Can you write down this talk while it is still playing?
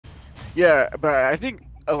Yeah, but I think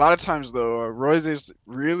a lot of times though, Royce is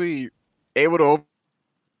really able to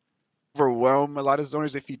overwhelm a lot of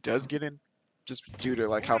zoners if he does get in, just due to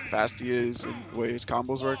like how fast he is and the way his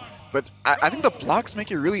combos work. But I think the blocks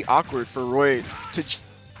make it really awkward for Roy to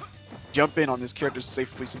jump in on this character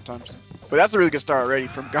safely sometimes. But that's a really good start already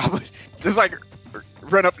from Goblin. Just like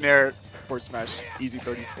run up in air, forward smash, easy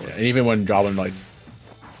 34. Yeah, and even when Goblin like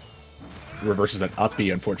reverses that up B,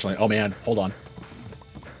 unfortunately. Oh man, hold on.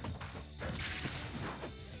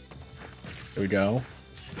 There we go.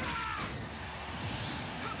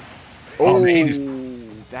 Oh,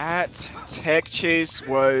 man, that tech chase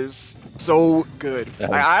was so good.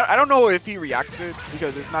 I don't know if he reacted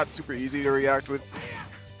because it's not super easy to react with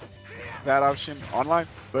that option online.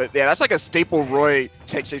 But yeah, that's like a staple Roy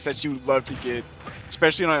tech chase that you would love to get,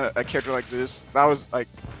 especially on a character like this. That was like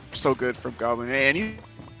so good from Goblin, and he's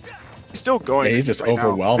still going. yeah, he's just right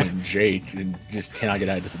overwhelming now. Jake and just cannot get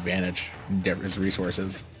at a disadvantage in his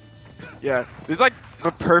resources. Yeah, this is like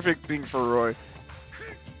the perfect thing for Roy.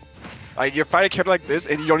 Like, you fight a character like this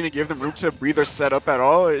and you don't even give them room to breathe or set up at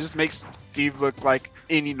all, it just makes Steve look like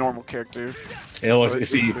any normal character.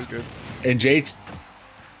 See, and Jake's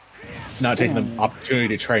not taking the opportunity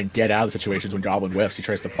to try and get out of the situations when Goblin whiffs. He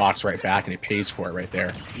tries to box right back and he pays for it right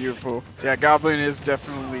there. Beautiful. Yeah, Goblin is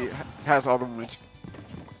definitely has all the momentum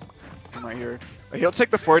right here. He'll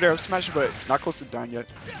take the forward air smash, but not close to down yet.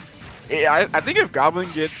 I think if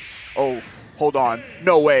Goblin gets... Oh, hold on.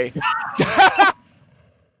 No way.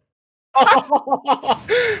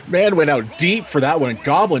 Man went out deep for that one.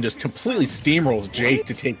 Goblin just completely steamrolls Jake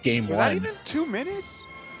to take game Was one. that even 2 minutes?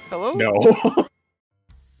 Hello? No.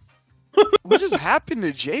 What just happened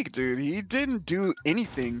to Jake, dude? He didn't do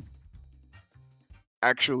anything.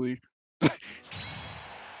 Actually.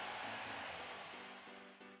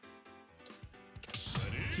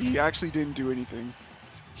 He actually didn't do anything.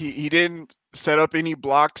 He didn't set up any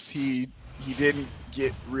blocks. He didn't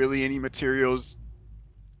get really any materials.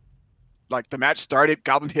 Like, the match started,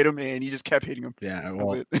 Goblin hit him, and he just kept hitting him. Yeah,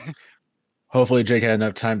 well, that's it. Hopefully Jake had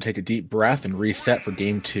enough time to take a deep breath and reset for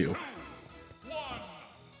game two.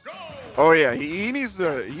 Oh yeah, he needs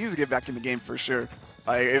to get back in the game for sure.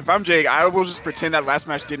 Like, if I'm Jake, I will just pretend that last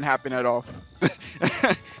match didn't happen at all.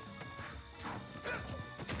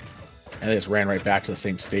 And they just ran right back to the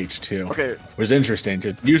same stage too. Okay. It was interesting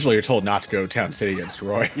because usually you're told not to go Town City against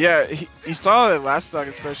Roy. Yeah, he saw that last stock,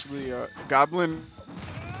 especially Goblin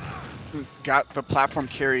got the platform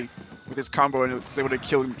carry with his combo and was able to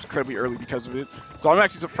kill him incredibly early because of it. So I'm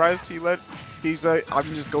actually surprised he's I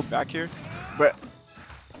can just go back here, but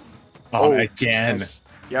again. Nice.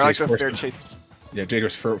 Yeah, I like the fair chase. Yeah, Jake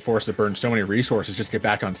was forced to burn so many resources just to get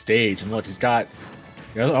back on stage, and look, he's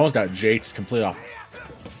almost got Jake just completely off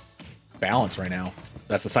balance right now.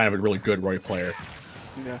 That's the sign of a really good Roy player.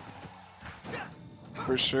 Yeah,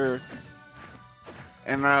 for sure.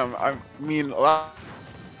 And I mean, a lot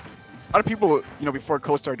of people, before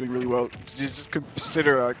Cole started doing really well, just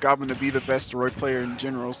consider Goblin to be the best Roy player in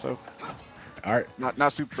general. So, all right,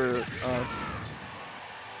 not super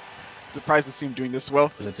surprised to see him doing this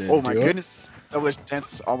well. Oh my goodness, double edge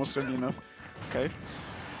dance almost gonna be enough. Okay,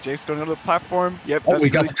 Jake's going to the platform. Yep. Oh,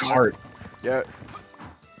 we got the cart. Yeah.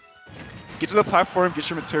 Get to the platform, get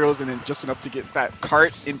your materials, and then just enough to get that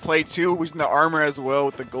cart in play too, using the armor as well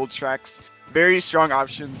with the gold tracks. Very strong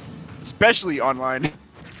option, especially online.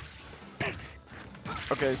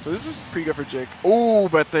 Okay, so this is pretty good for Jake. Oh,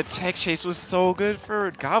 but the tech chase was so good for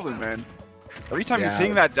Goblin, man. Every time you're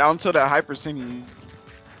seeing that down to that high percent,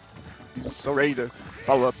 he's so ready to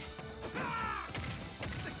follow up.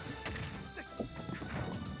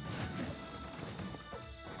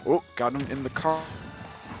 Oh, got him in the car.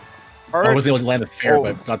 I was able to land the fair,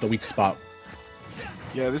 but got the weak spot.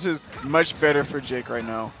 Yeah, this is much better for Jake right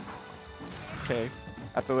now. Okay,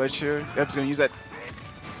 at the ledge here. Yep, he's gonna use that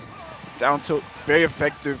down tilt. It's very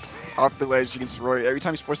effective off the ledge against Roy. Every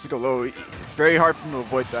time he's forced to go low, it's very hard for him to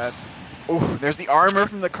avoid that. Oh, there's the armor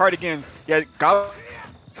from the cart again. Yeah, Goblin,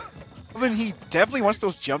 he definitely wants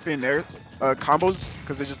those jump in there combos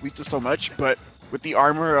because it just leads to so much. But with the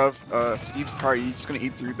armor of Steve's cart, he's just gonna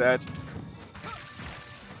eat through that.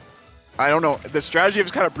 I don't know. The strategy of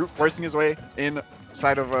just kind of brute forcing his way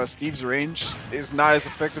inside of Steve's range is not as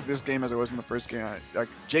effective this game as it was in the first game. Like,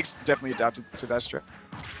 Jake's definitely adapted to that strategy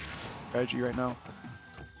right now.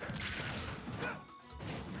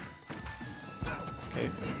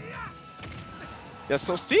 Okay. Yeah,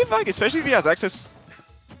 so Steve, like, especially if he has access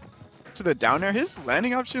to the down air, his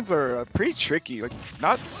landing options are pretty tricky. Like,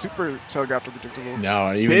 not super telegraphed or predictable.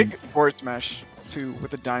 No, even big forward smash too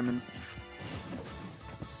with the diamond.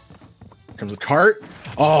 Comes the cart.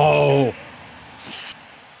 Oh,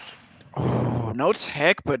 no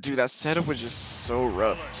tech, but dude, that setup was just so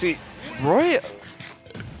rough. See, Roy,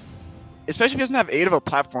 especially if he doesn't have aid of a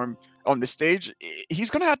platform on this stage, he's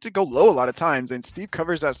gonna have to go low a lot of times, and Steve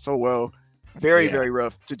covers that so well. Very, Yeah. very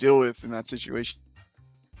rough to deal with in that situation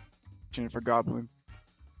for Goblin.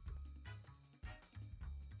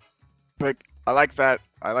 But I like that.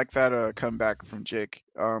 I like that comeback from Jake.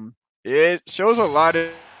 It shows a lot of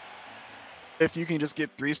if you can just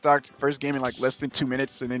get 3-stocked first game in like less than 2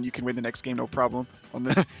 minutes, and then you can win the next game no problem on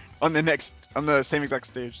the on the same exact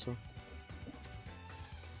stage. So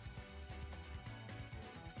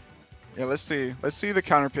yeah, let's see the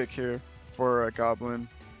counter pick here for Goblin.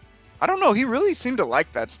 I don't know. He really seemed to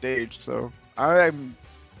like that stage, so I'm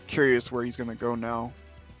curious where he's gonna go now,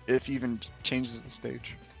 if he even changes the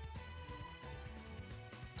stage.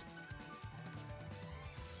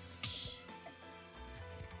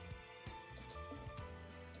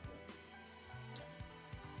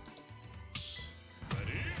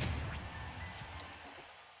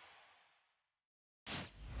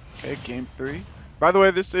 Okay, game 3. By the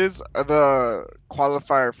way, this is the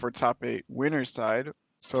qualifier for top 8 winner side.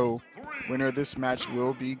 So winner of this match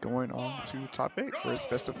will be going on to top 8 for its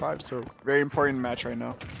best of 5. So very important match right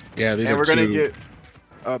now. Yeah, these and are we're two. Gonna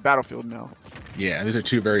get Battlefield now. Yeah, these are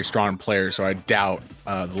two very strong players, so I doubt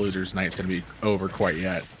the losers' night's going to be over quite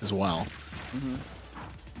yet as well. Mm-hmm.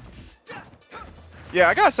 Yeah,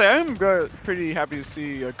 I gotta say, I'm pretty happy to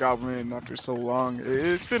see Goblin after so long.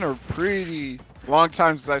 It's been a pretty long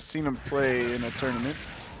time since I've seen him play in a tournament,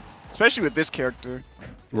 especially with this character.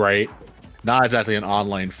 Right. Not exactly an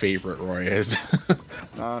online favorite, Roy is.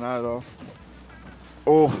 No, not at all.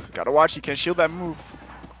 Oh, gotta watch. He can't shield that move.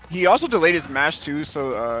 He also delayed his mash too,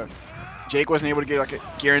 so Jake wasn't able to get like a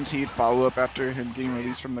guaranteed follow-up after him getting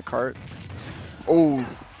released from the cart. Oh,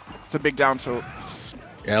 it's a big down tilt.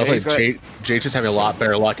 Yeah, it was like Jake's just having a lot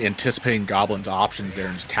better luck anticipating Goblin's options there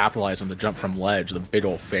and just capitalizing the jump from ledge, the big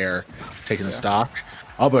old fair, taking the stock.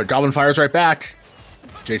 Oh, but Goblin fires right back.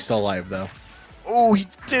 Jake's still alive, though. Oh, he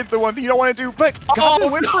did the one thing you don't want to do, but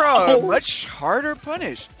Goblin went for a much harder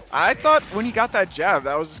punish. I thought when he got that jab,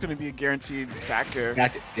 that was just going to be a guaranteed back air.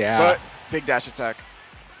 Yeah. But big dash attack.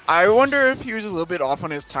 I wonder if he was a little bit off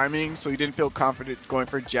on his timing, so he didn't feel confident going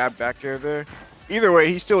for jab back air there. Either way,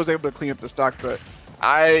 he still was able to clean up the stock, but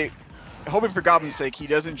hoping for Goblin's sake, he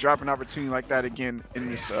doesn't drop an opportunity like that again in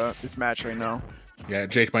this match right now. Yeah,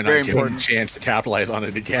 Jake might not give him a chance to capitalize on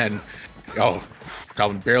it again. Oh,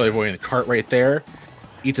 Goblin barely avoiding the cart right there.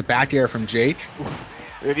 Eats a back air from Jake.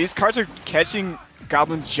 Yeah, these carts are catching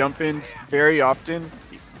Goblin's jump-ins very often.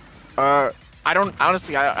 I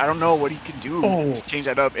don't know what he can do to change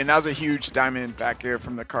that up. And that was a huge diamond back air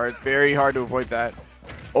from the cart. Very hard to avoid that.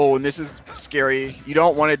 Oh, and this is scary. You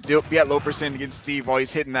don't want to be at low percent against Steve while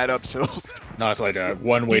he's hitting that up tilt. No, it's like a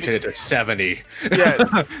one-way to hit to 70.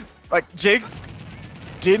 Yeah, like Jake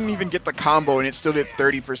didn't even get the combo and it still did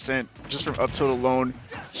 30% just from up tilt alone.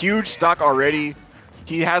 Huge stock already.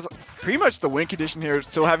 He has pretty much the win condition here,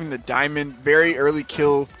 still having the diamond, very early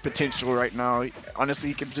kill potential right now. Honestly,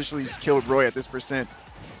 he could potentially kill Roy at this percent.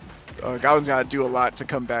 Goblin's got to do a lot to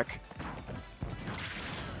come back.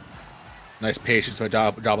 Nice patience by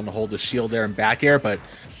Goblin to hold the shield there and back air, but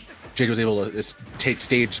Jake was able to take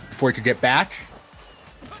stage before he could get back.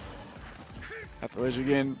 At the ledge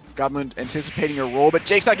again, Goblin anticipating a roll, but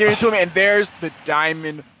Jake's not giving it to him, and there's the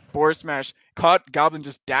diamond force smash. Caught Goblin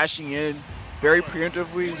just dashing in very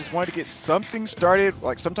preemptively, just wanted to get something started,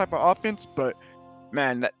 like some type of offense, but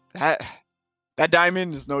man, that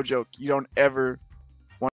diamond is no joke. You don't ever